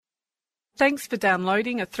Thanks for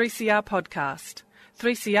downloading a 3CR podcast.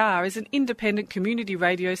 3CR is an independent community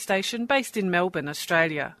radio station based in Melbourne,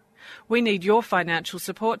 Australia. We need your financial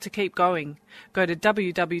support to keep going. Go to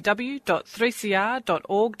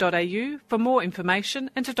www.3cr.org.au for more information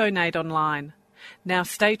and to donate online. Now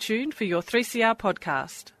stay tuned for your 3CR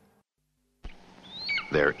podcast.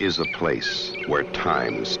 There is a place where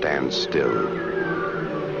time stands still,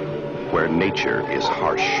 where nature is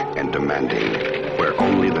harsh and demanding, where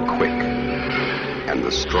only the quick and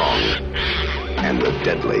the strong and the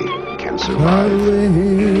deadly can survive.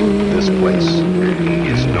 This place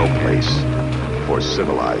is no place for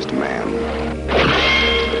civilized man.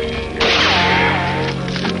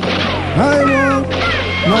 I want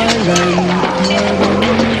my land.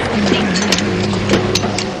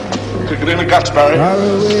 Kick it in the guts, Barry. Far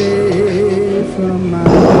away from my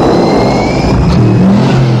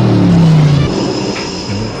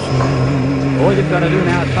All you've got to do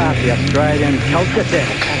now is pass the Australian culture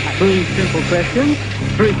test. 3 simple questions,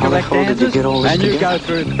 3 correct answers, and you go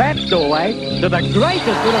through that doorway to the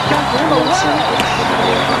greatest little country in the world.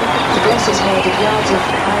 The dress is made of yards of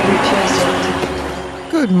ivory chestnut.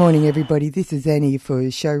 Good morning, everybody. This is Annie for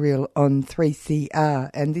Showreel on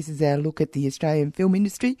 3CR, and this is our look at the Australian film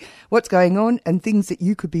industry, what's going on, and things that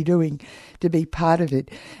you could be doing to be part of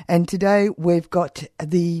it. And today we've got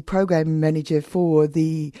the program manager for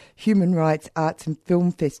the Human Rights Arts and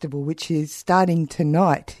Film Festival, which is starting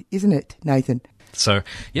tonight, isn't it, Nathan? So,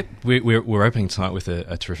 yep, we're opening tonight with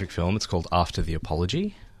a terrific film. It's called After the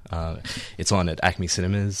Apology. It's on at Acme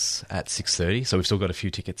Cinemas at 6:30, so we've still got a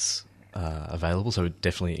few tickets available, so I would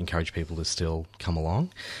definitely encourage people to still come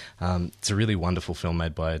along. It's a really wonderful film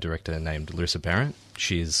made by a director named Larissa Barrett.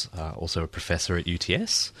 She's also a professor at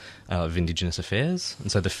UTS of Indigenous Affairs,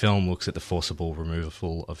 and so the film looks at the forcible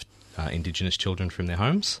removal of Indigenous children from their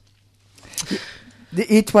homes.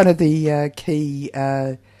 It's one of the key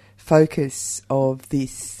focus of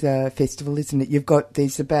this festival, isn't it?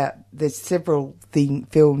 There's several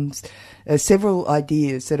films, several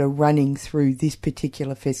ideas that are running through this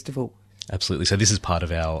particular festival. Absolutely. So this is part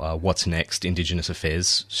of our What's Next Indigenous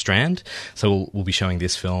Affairs strand. So we'll be showing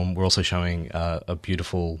this film. We're also showing a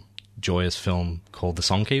beautiful, joyous film called The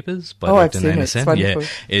Songkeepers by I've Dr. seen Nana it. Sen. It's wonderful. Yeah,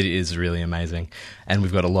 it is really amazing. And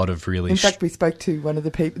we've got a lot of really... In fact, we spoke to one of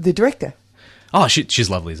the people, the director. Oh, she's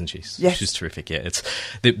lovely, isn't she? Yes. She's terrific, yeah.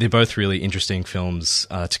 They're both really interesting films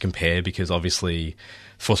to compare because obviously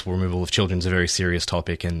forcible removal of children is a very serious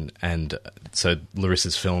topic and so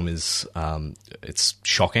Larissa's film is, it's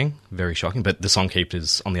shocking, very shocking, but The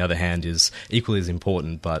Songkeepers, on the other hand, is equally as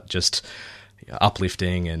important but just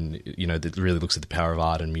uplifting and, you know, that really looks at the power of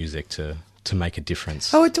art and music to make a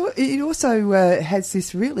difference. Oh, it also has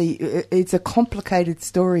this really, it's a complicated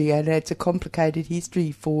story and it's a complicated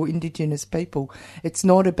history for Indigenous people. It's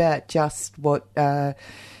not about just what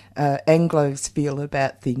Anglos feel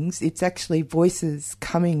about things. It's actually voices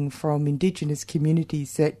coming from Indigenous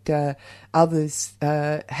communities that others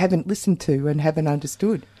haven't listened to and haven't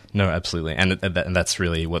understood. No, absolutely. And that's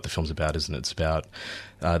really what the film's about, isn't it? It's about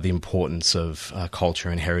the importance of culture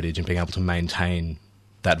and heritage and being able to maintain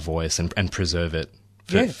that voice and preserve it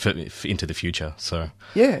for into the future. So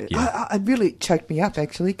yeah. It really choked me up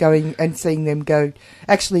actually going and seeing them go.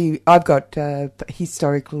 Actually, I've got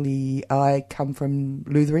historically I come from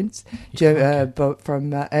Lutherans, but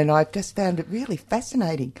and I've just found it really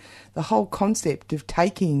fascinating, the whole concept of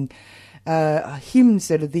taking hymns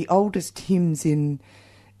that are the oldest hymns in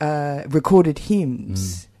recorded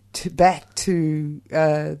hymns. Back to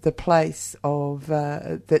the place of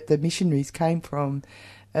that the missionaries came from,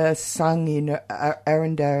 sung in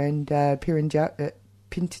Aranda and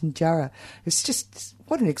Pintinjara. It's just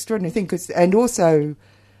what an extraordinary thing, and also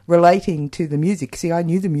relating to the music. See, I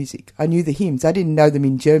knew the music, I knew the hymns. I didn't know them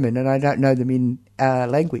in German, and I don't know them in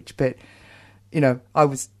language. But you know,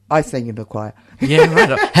 I sang in the choir. Yeah,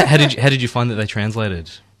 right. How did you find that they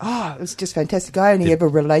translated? Oh, it was just fantastic. I only ever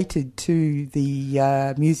related to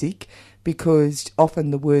the music because often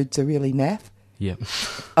the words are really naff. Yeah.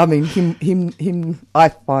 I mean, him. I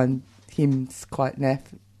find hymns quite naff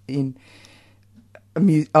in. I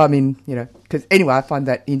mean, you know, because anyway, I find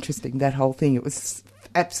that interesting. That whole thing. It was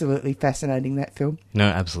absolutely fascinating, that film. No,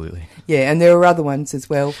 absolutely. Yeah, and there are other ones as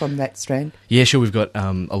well from that strand. Yeah, sure. We've got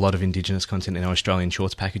a lot of Indigenous content in our Australian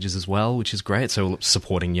Shorts packages as well, which is great. So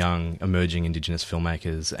supporting young, emerging Indigenous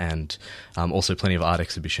filmmakers and also plenty of art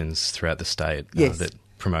exhibitions throughout the state that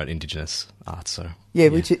promote Indigenous art. So yeah,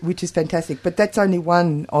 which is fantastic. But that's only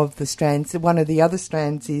one of the strands. One of the other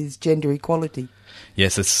strands is gender equality.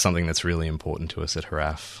 Yes, it's something that's really important to us at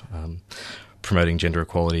HRAF, promoting gender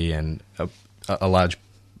equality, and a large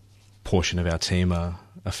portion of our team are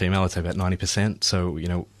are female. I'd say about 90%. So,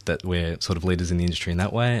 that we're sort of leaders in the industry in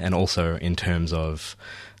that way, and also in terms of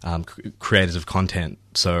creators of content.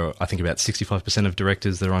 So I think about 65% of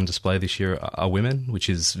directors that are on display this year are women, which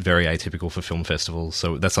is very atypical for film festivals.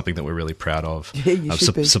 So that's something that we're really proud of,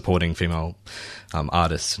 supporting female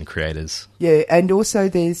artists and creators. Yeah, and also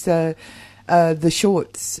there's the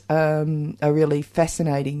shorts are really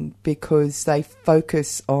fascinating because they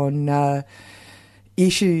focus on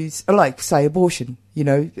issues like, say, abortion.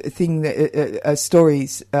 Stories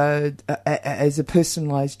as a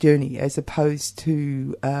personalised journey, as opposed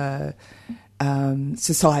to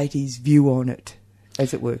society's view on it,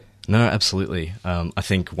 as it were. No, absolutely. I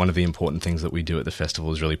think one of the important things that we do at the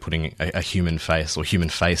festival is really putting a human face or human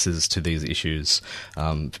faces to these issues.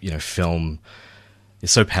 Film is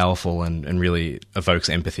so powerful and really evokes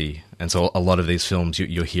empathy. And so a lot of these films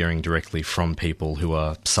you're hearing directly from people who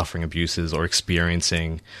are suffering abuses or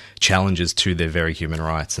experiencing challenges to their very human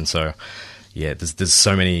rights. And so, yeah, there's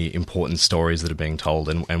so many important stories that are being told,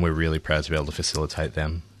 and we're really proud to be able to facilitate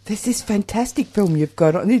them. There's this fantastic film you've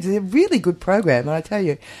got on. It's a really good program, and I tell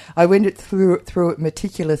you, I went through it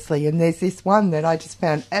meticulously, and there's this one that I just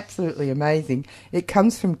found absolutely amazing. It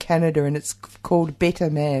comes from Canada, and it's called A Better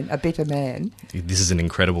Man. This is an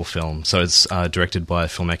incredible film. So it's directed by a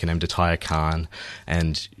filmmaker named Ataya Khan,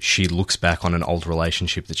 and she looks back on an old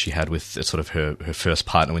relationship that she had with sort of her first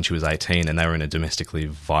partner when she was 18, and they were in a domestically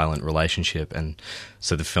violent relationship. And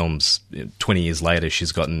so the film's 20 years later,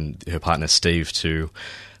 she's gotten her partner Steve to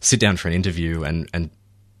sit down for an interview and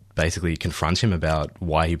basically confront him about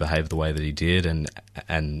why he behaved the way that he did, and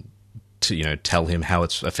to tell him how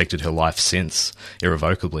it's affected her life since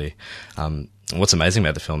irrevocably. What's amazing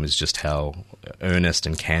about the film is just how earnest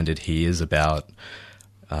and candid he is about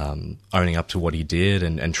owning up to what he did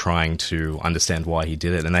and trying to understand why he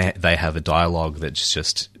did it. And they have a dialogue that's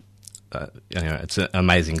just it's an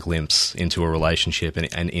amazing glimpse into a relationship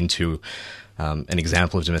and into an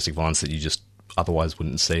example of domestic violence that you just otherwise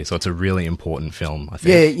wouldn't see. So it's a really important film, I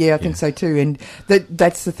think. Yeah, I think so too. And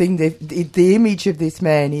that's the thing. The image of this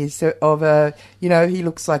man is of he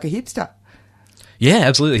looks like a hipster. Yeah,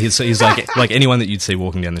 absolutely. He's like anyone that you'd see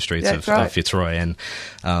walking down the streets of Fitzroy,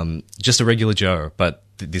 and just a regular Joe. But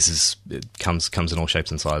it comes in all shapes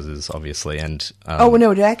and sizes, obviously. And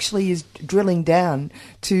it actually is drilling down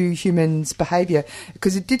to humans' behaviour,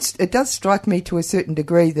 because it does strike me to a certain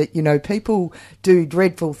degree that people do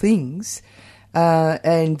dreadful things.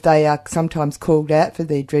 And they are sometimes called out for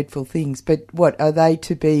their dreadful things. But what are they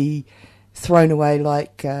to be thrown away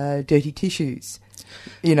like dirty tissues?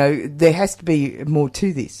 There has to be more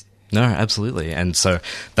to this. No, absolutely. And so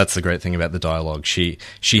that's the great thing about the dialogue. She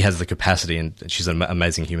has the capacity, and she's an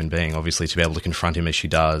amazing human being, obviously, to be able to confront him as she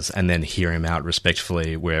does and then hear him out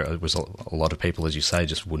respectfully, where it was a lot of people, as you say,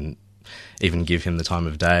 just wouldn't even give him the time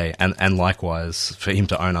of day. And likewise, for him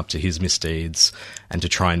to own up to his misdeeds and to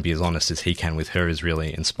try and be as honest as he can with her is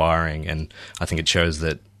really inspiring. And I think it shows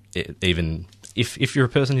that even if you're a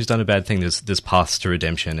person who's done a bad thing, there's paths to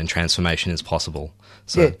redemption and transformation is possible.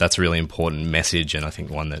 So that's a really important message, and I think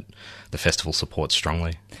one that the festival supports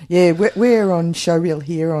strongly. Yeah, we're on Showreel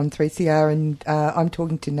here on 3CR, and I'm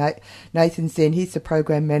talking to Nathan Zen. He's the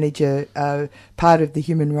program manager, part of the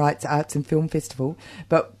Human Rights Arts and Film Festival.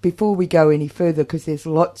 But before we go any further, because there's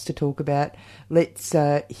lots to talk about, let's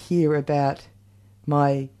hear about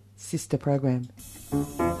my sister program.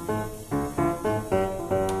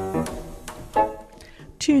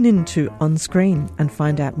 Tune in to On Screen and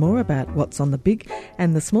find out more about what's on the big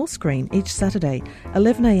and the small screen each Saturday,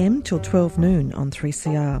 11am till 12 noon on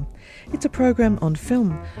 3CR. It's a program on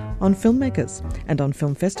film, on filmmakers and on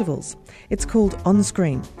film festivals. It's called On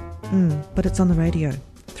Screen, but it's on the radio,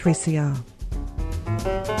 3CR.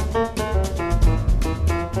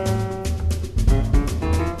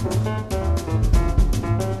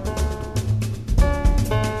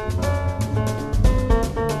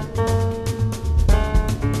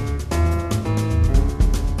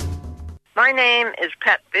 My name is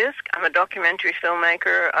Pat Fisk. I'm a documentary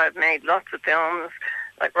filmmaker. I've made lots of films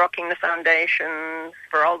like Rocking the Foundation,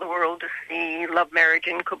 For All the World to See, Love, Marriage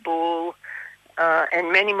in Kabul,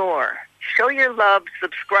 and many more. Show your love.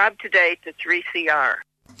 Subscribe today to 3CR.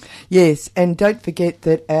 Yes, and don't forget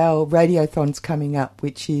that our Radiothon's coming up,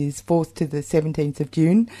 which is 4th to the 17th of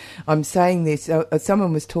June. I'm saying this,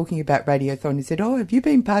 someone was talking about Radiothon. He said, have you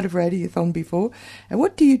been part of Radiothon before? And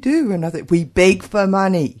what do you do? And I thought, we beg for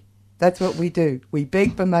money. That's what we do. We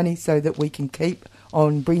beg for money so that we can keep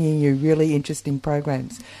on bringing you really interesting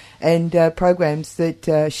programs, and programs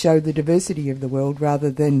that show the diversity of the world rather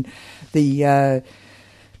than the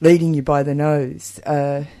leading you by the nose,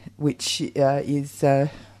 which is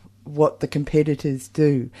what the competitors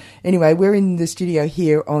do. Anyway, we're in the studio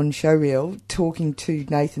here on Showreel talking to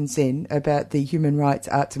Nathan Zen about the Human Rights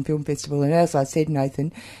Arts and Film Festival. And as I said,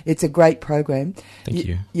 Nathan, it's a great program. Thank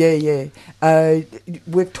you. Yeah.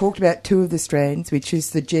 We've talked about two of the strands, which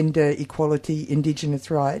is the gender equality,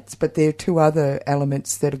 Indigenous rights, but there are two other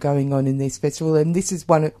elements that are going on in this festival, and this is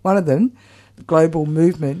one of them. Global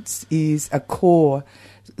movements is a core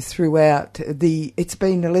throughout it's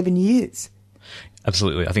been 11 years.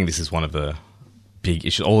 Absolutely. I think this is one of the big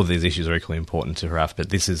issues. All of these issues are equally important to Raf, but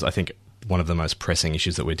this is, I think, one of the most pressing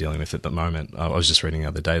issues that we're dealing with at the moment. I was just reading the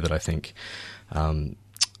other day that I think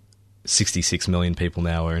 66 million people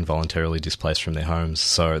now are involuntarily displaced from their homes.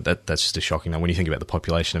 So that's just a shocking number. When you think about the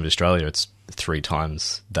population of Australia, it's 3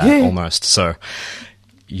 times that almost. So,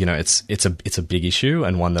 you know, it's a big issue,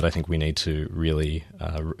 and one that I think we need to really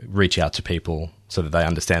reach out to people so that they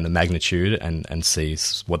understand the magnitude and see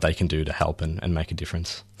what they can do to help and make a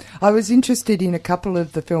difference. I was interested in a couple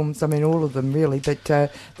of the films, I mean all of them really, but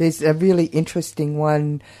there's a really interesting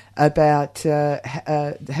one about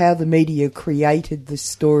how the media created the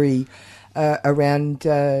story around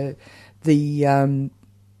the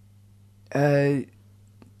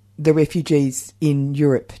refugees in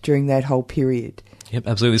Europe during that whole period. Yep,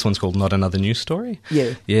 absolutely. This one's called Not Another News Story.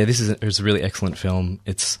 Yeah. Yeah, it's a really excellent film.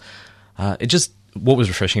 What was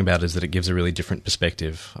refreshing about it is that it gives a really different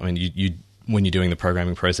perspective. I mean, you when you're doing the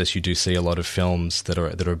programming process, you do see a lot of films that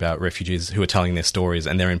are about refugees who are telling their stories,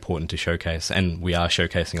 and they're important to showcase, and we are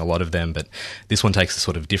showcasing a lot of them, but this one takes a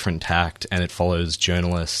sort of different tact, and it follows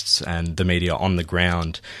journalists and the media on the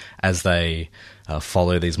ground as they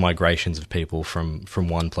follow these migrations of people from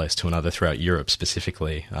one place to another throughout Europe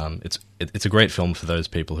specifically. It's a great film for those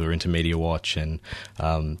people who are into Media Watch and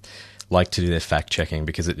like to do their fact-checking,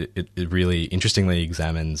 because it really interestingly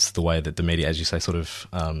examines the way that the media, as you say, sort of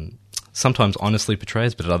sometimes honestly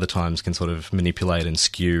portrays, but at other times can sort of manipulate and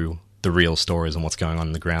skew the real stories and what's going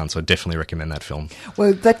on the ground. So I definitely recommend that film.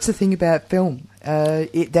 Well, that's the thing about film.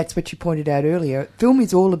 That's what you pointed out earlier. Film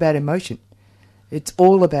is all about emotion. It's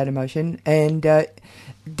all about emotion, and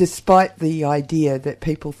despite the idea that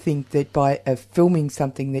people think that by filming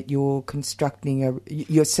something that you're constructing,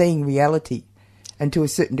 you're seeing reality, and to a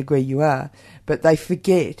certain degree you are, but they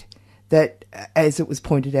forget that, as it was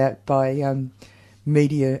pointed out by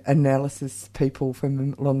media analysis people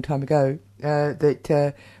from a long time ago,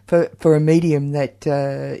 that for a medium that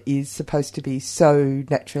is supposed to be so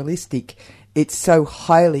naturalistic, it's so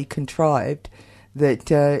highly contrived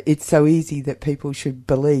that it's so easy that people should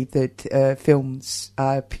believe that films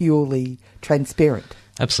are purely transparent.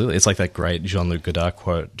 Absolutely. It's like that great Jean-Luc Godard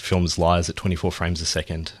quote, "Films lies at 24 frames a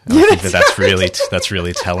second." And I think that's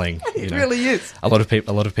really telling. It really is. A lot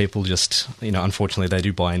of people just, unfortunately they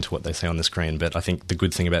do buy into what they see on the screen, but I think the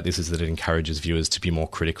good thing about this is that it encourages viewers to be more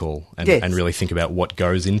critical and really think about what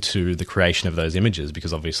goes into the creation of those images,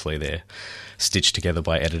 because obviously they're stitched together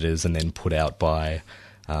by editors and then put out by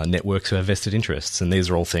networks who have vested interests. And these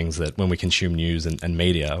are all things that when we consume news and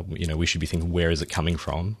media, we should be thinking, where is it coming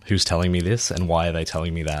from? Who's telling me this? And why are they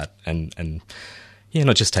telling me that? And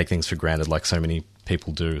not just take things for granted like so many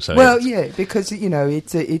people do. So because,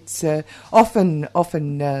 it's often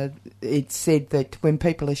it's said that when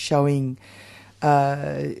people are showing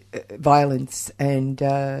violence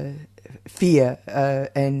and fear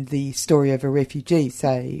and the story of a refugee,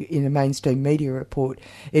 say, in a mainstream media report,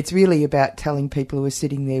 it's really about telling people who are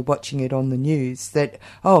sitting there watching it on the news that,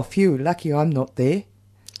 oh, phew, lucky I'm not there.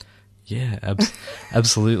 Yeah,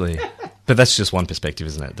 absolutely. But that's just one perspective,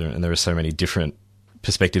 isn't it? And there are so many different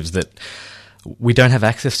perspectives that we don't have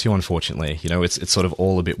access to, unfortunately. It's sort of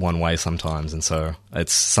all a bit one way sometimes, and so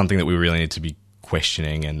it's something that we really need to be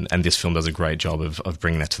questioning, and this film does a great job of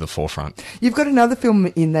bringing that to the forefront. You've got another film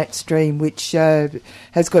in that stream which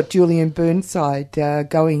has got Julian Burnside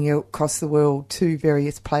going across the world to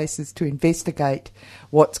various places to investigate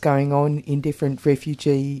what's going on in different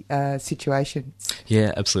refugee situations.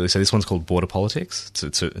 Yeah, absolutely. So this one's called Border Politics.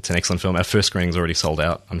 It's an excellent film. Our first screening's already sold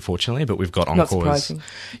out, unfortunately, but we've got encores. Not surprising.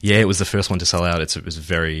 Yeah, it was the first one to sell out. It was a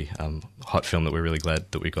very hot film that we're really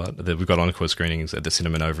glad that we got. We've got encore screenings at the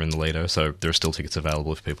Cinema Nova in the Lido, so there are still tickets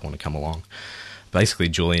available if people want to come along. Basically,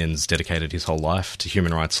 Julian's dedicated his whole life to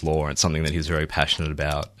human rights law. It's something that he's very passionate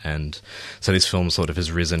about, and so this film sort of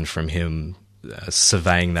has risen from him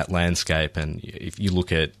surveying that landscape. And if you look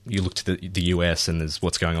to the US, and there's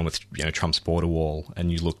what's going on with Trump's border wall,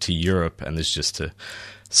 and you look to Europe, and there's just a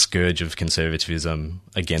scourge of conservatism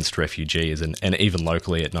against refugees, and even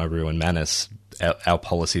locally at Nauru and Manus, our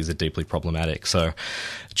policies are deeply problematic. So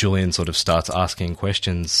Julian sort of starts asking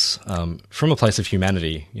questions from a place of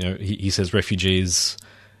humanity. He says refugees,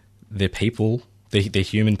 they're people, They're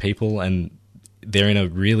human people, and they're in a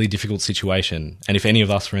really difficult situation. And if any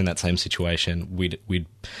of us were in that same situation, we'd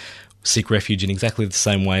seek refuge in exactly the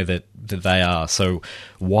same way that they are. So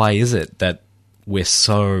why is it that we're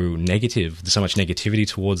so negative? There's so much negativity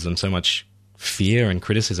towards them, so much fear and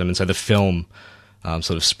criticism. And so the film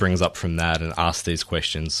sort of springs up from that and asks these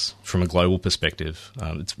questions from a global perspective.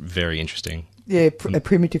 It's very interesting. Yeah,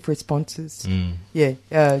 primitive responses. Yeah,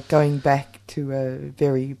 going back to a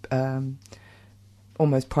very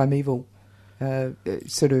almost primeval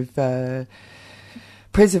sort of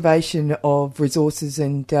preservation of resources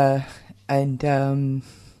and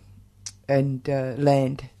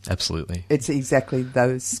land. Absolutely. It's exactly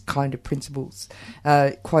those kind of principles.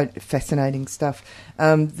 Quite fascinating stuff.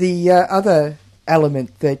 The other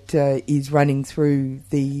element that is running through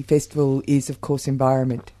the festival is, of course,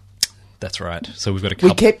 environment. That's right. So we've got a couple...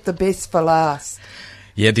 We kept the best for last.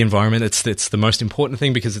 Yeah, the environment, it's the most important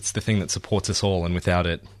thing because it's the thing that supports us all, and without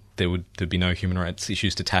it, there'd be no human rights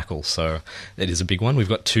issues to tackle. So it is a big one. We've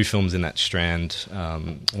got 2 films in that strand.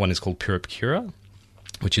 One is called Pirapura,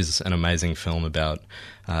 which is an amazing film about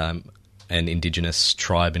an indigenous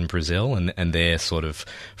tribe in Brazil and their sort of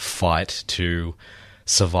fight to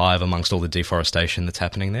survive amongst all the deforestation that's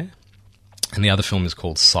happening there. And the other film is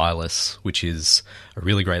called Silas, which is a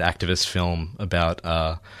really great activist film about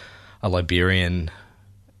a Liberian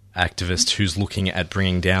activist who's looking at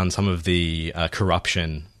bringing down some of the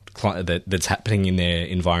corruption that's happening in their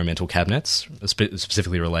environmental cabinets,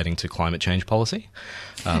 specifically relating to climate change policy.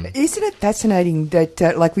 Isn't it fascinating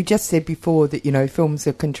that, like we just said before, that, you know, films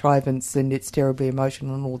are contrivance and it's terribly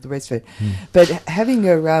emotional and all the rest of it. But having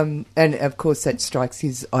a, and of course that strikes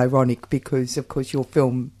is ironic because, of course, your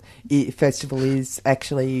film festival is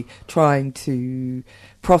actually trying to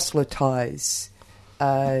proselytise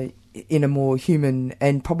in a more human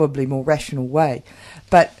and probably more rational way.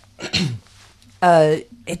 But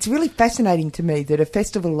it's really fascinating to me that a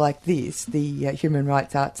festival like this, the Human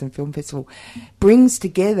Rights Arts and Film Festival, brings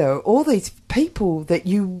together all these people that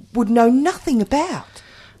you would know nothing about.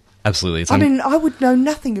 Absolutely. I mean, I would know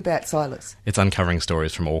nothing about Silas. It's uncovering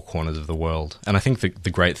stories from all corners of the world. And I think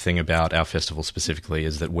the great thing about our festival specifically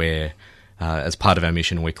is that we're, as part of our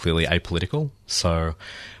mission, we're clearly apolitical. So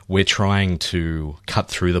we're trying to cut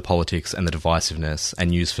through the politics and the divisiveness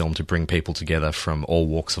and use film to bring people together from all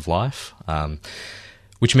walks of life,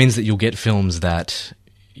 which means that you'll get films that,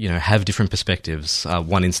 you know, have different perspectives.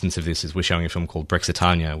 One instance of this is we're showing a film called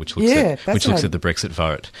Brexitania, which looks at the Brexit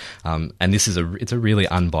vote. And this is it's a really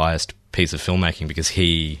unbiased piece of filmmaking because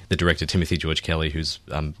the director Timothy George Kelly, who's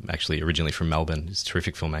actually originally from Melbourne, is a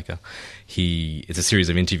terrific filmmaker. It's a series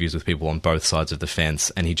of interviews with people on both sides of the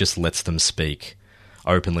fence, and he just lets them speak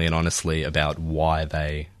openly and honestly about why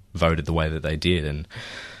they voted the way that they did. And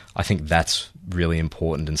I think that's really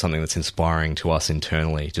important and something that's inspiring to us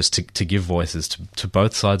internally, just to give voices to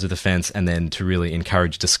both sides of the fence and then to really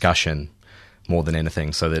encourage discussion more than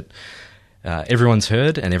anything so that everyone's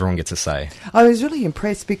heard and everyone gets a say. I was really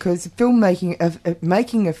impressed because making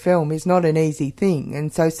a film is not an easy thing,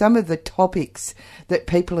 and so some of the topics that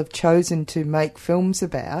people have chosen to make films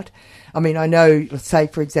about, I mean, I know, say,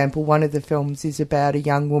 for example, one of the films is about a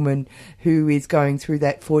young woman who is going through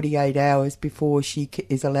that 48 hours before she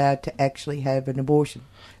is allowed to actually have an abortion.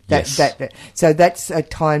 So that's a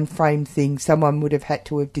time frame thing. Someone would have had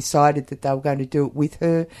to have decided that they were going to do it with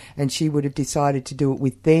her, and she would have decided to do it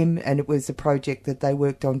with them, and it was a project that they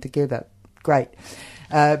worked on together. Great.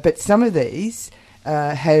 But some of these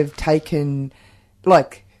have taken,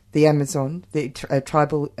 like the Amazon, the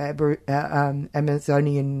tribal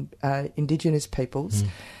Amazonian indigenous peoples.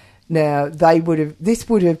 Now, this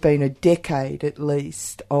would have been a decade at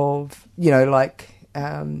least of, you know, like...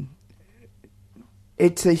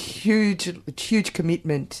 it's a huge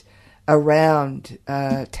commitment around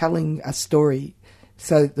telling a story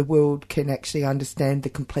so the world can actually understand the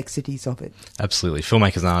complexities of it. Absolutely.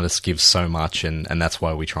 Filmmakers and artists give so much, and that's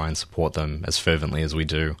why we try and support them as fervently as we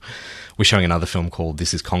do. We're showing another film called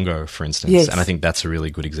This is Congo, for instance, and I think that's a really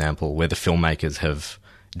good example where the filmmakers have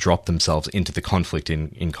dropped themselves into the conflict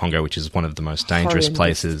in Congo, which is one of the most dangerous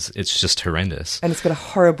places. It's just horrendous. And it's got a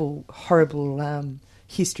horrible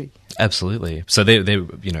history. Absolutely. So they're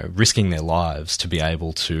you know, risking their lives to be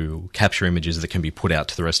able to capture images that can be put out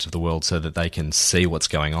to the rest of the world so that they can see what's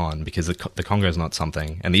going on, because the Congo is not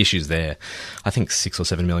something, and the issues there, I think 6 or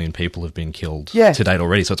 7 million people have been killed to date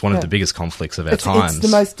already, so it's one of the biggest conflicts of our times. It's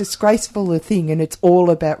the most disgraceful thing, and it's all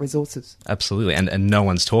about resources. Absolutely, and no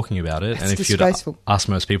one's talking about it. It's and if disgraceful. you'd ask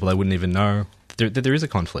most people, they wouldn't even know that there is a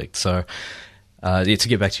conflict. So to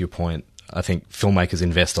get back to your point, I think filmmakers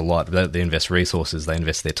invest a lot. They invest resources, they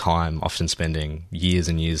invest their time, often spending years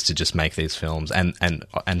and years to just make these films, and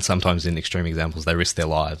sometimes in extreme examples they risk their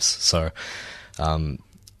lives. So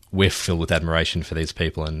we're filled with admiration for these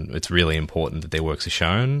people, and it's really important that their works are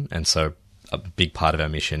shown. And so a big part of our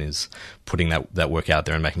mission is putting that work out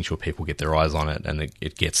there and making sure people get their eyes on it, and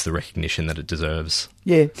it gets the recognition that it deserves.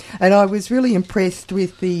 Yeah, and I was really impressed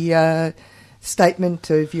with the statement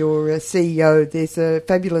of your CEO. There's a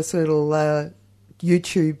fabulous little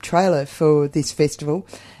YouTube trailer for this festival,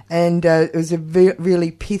 and it was a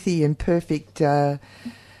really pithy and perfect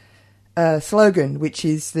slogan, which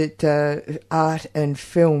is that art and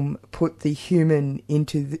film put the human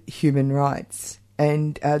into the human rights.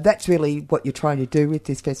 And that's really what you're trying to do with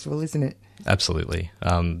this festival, isn't it? Absolutely.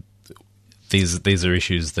 These are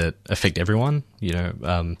issues that affect everyone,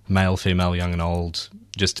 male, female, young and old,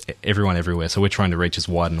 just everyone everywhere. So we're trying to reach as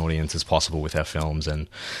wide an audience as possible with our films and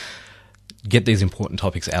get these important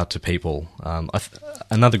topics out to people.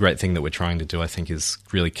 Another great thing that we're trying to do, I think, is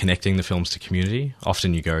really connecting the films to community.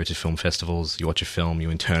 Often you go to film festivals, you watch a film, you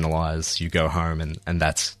internalise, you go home, and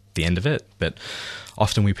that's the end of it. But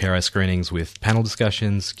often we pair our screenings with panel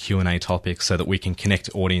discussions, Q&A topics, so that we can connect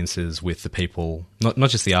audiences with the people, not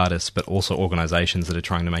just the artists, but also organisations that are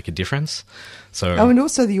trying to make a difference. So, and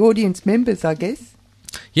also the audience members, I guess.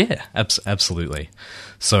 Yeah, absolutely.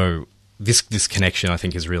 So this connection, I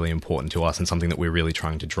think, is really important to us, and something that we're really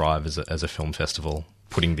trying to drive as a film festival,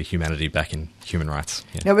 putting the humanity back in human rights.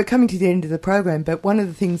 Yeah. Now, we're coming to the end of the program, but one of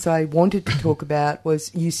the things I wanted to talk about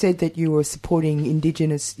was you said that you were supporting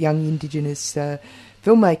young Indigenous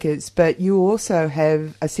filmmakers, but you also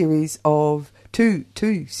have a series of two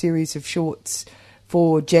series of shorts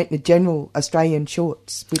for general Australian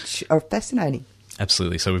shorts, which are fascinating.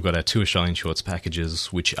 Absolutely. So we've got our 2 Australian shorts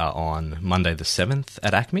packages, which are on Monday the 7th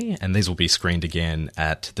at ACME, and these will be screened again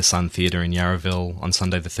at the Sun Theatre in Yarraville on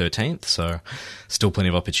Sunday the 13th, so still plenty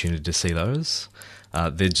of opportunity to see those.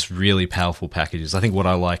 They're just really powerful packages. I think what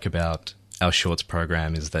I like about our shorts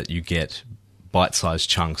program is that you get bite-sized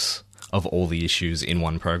chunks of all the issues in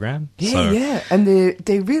one program. Yeah, and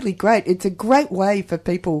they're really great. It's a great way for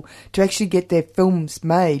people to actually get their films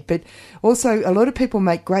made, but also a lot of people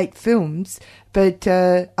make great films, but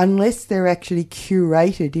unless they're actually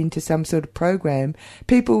curated into some sort of program,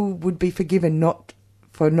 people would be forgiven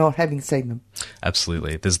for not having seen them.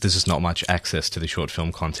 Absolutely. There's just not much access to the short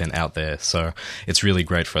film content out there, so it's really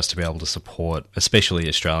great for us to be able to support, especially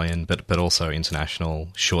Australian, but also international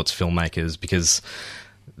shorts filmmakers, because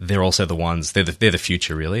they're also the ones, they're the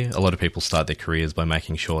future, really. A lot of people start their careers by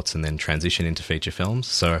making shorts and then transition into feature films.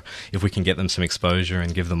 So if we can get them some exposure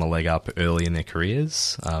and give them a leg up early in their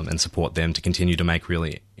careers, and support them to continue to make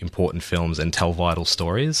really important films and tell vital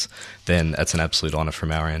stories, then that's an absolute honour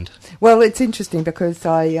from our end. Well, it's interesting because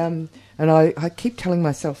I keep telling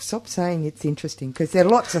myself, stop saying it's interesting, because there are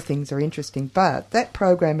lots of things that are interesting, but that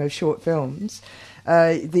program of short films,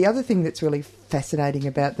 the other thing that's really fascinating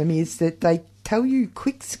about them is that they tell you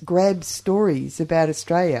quick grab stories about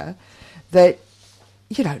Australia that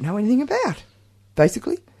you don't know anything about,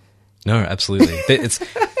 basically. No, absolutely.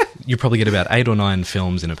 You probably get about 8 or 9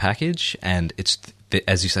 films in a package, and it's,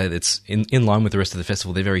 as you say, it's in line with the rest of the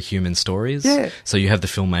festival. They're very human stories. Yeah. So you have the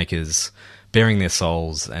filmmakers bearing their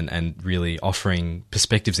souls and really offering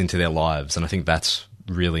perspectives into their lives, and I think that's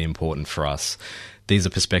really important for us. These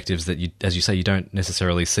are perspectives that, as you say, you don't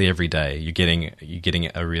necessarily see every day. You're getting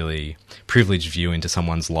a really privileged view into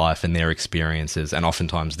someone's life and their experiences, and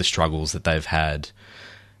oftentimes the struggles that they've had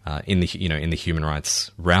in the human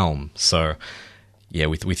rights realm. So, yeah,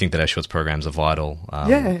 we think that our shorts programs are vital.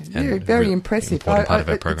 Very impressive. Important part of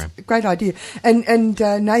our program. It's a great idea. And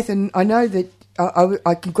Nathan, I know that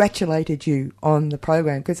I congratulated you on the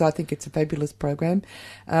program because I think it's a fabulous program.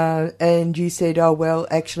 And you said, "Oh well,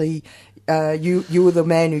 actually." You were the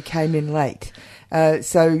man who came in late.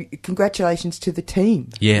 So congratulations to the team.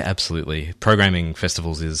 Yeah, absolutely. Programming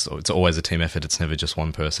festivals it's always a team effort. It's never just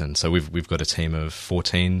one person. So we've got a team of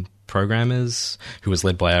 14 programmers who was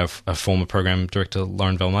led by our former program director,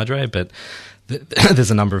 Lauren Valmadre, but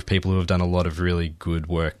there's a number of people who have done a lot of really good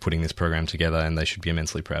work putting this program together, and they should be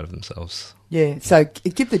immensely proud of themselves. Yeah, so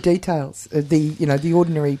give the details. The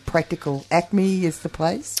ordinary practical ACME is the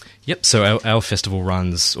place. Yep, so our festival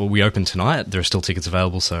we open tonight. There are still tickets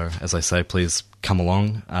available, so as I say, please come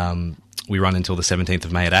along. We run until the 17th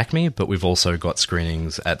of May at ACME, but we've also got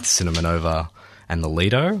screenings at Cinema Nova and the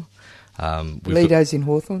Lido. Lido's in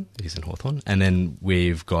Hawthorn. He's in Hawthorn. And then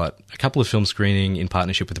we've got a couple of film screening in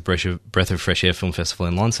partnership with the Breath of Fresh Air Film Festival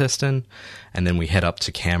in Launceston. And then we head up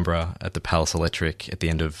to Canberra at the Palace Electric at the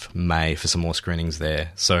end of May for some more screenings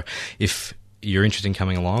there. So if you're interested in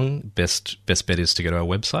coming along, best bet is to go to our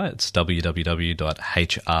website. It's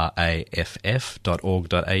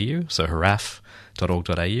www.hraff.org.au, so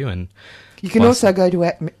haraff.org.au, and you can also go to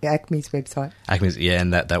ACMI's website. ACMI's, yeah,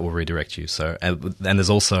 and that will redirect you. So, and there's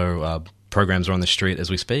also programs are on the street as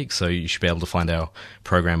we speak, so you should be able to find our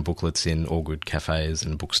program booklets in all good cafes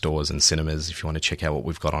and bookstores and cinemas if you want to check out what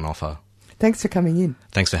we've got on offer. Thanks for coming in.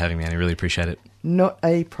 Thanks for having me, Annie. Really appreciate it. Not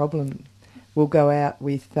a problem. We'll go out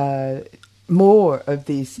with more of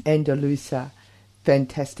this Andalusia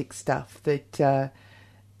fantastic stuff that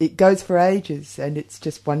it goes for ages and it's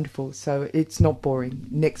just wonderful. So it's not boring.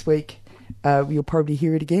 Next week, you'll probably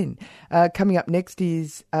hear it again. Coming up next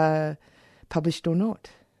is Published or Not.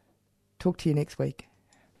 Talk to you next week.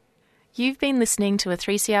 You've been listening to a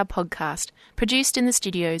 3CR podcast produced in the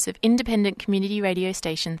studios of independent community radio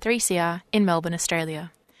station 3CR in Melbourne,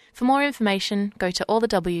 Australia. For more information, go to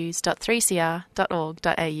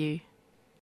allthews.3cr.org.au.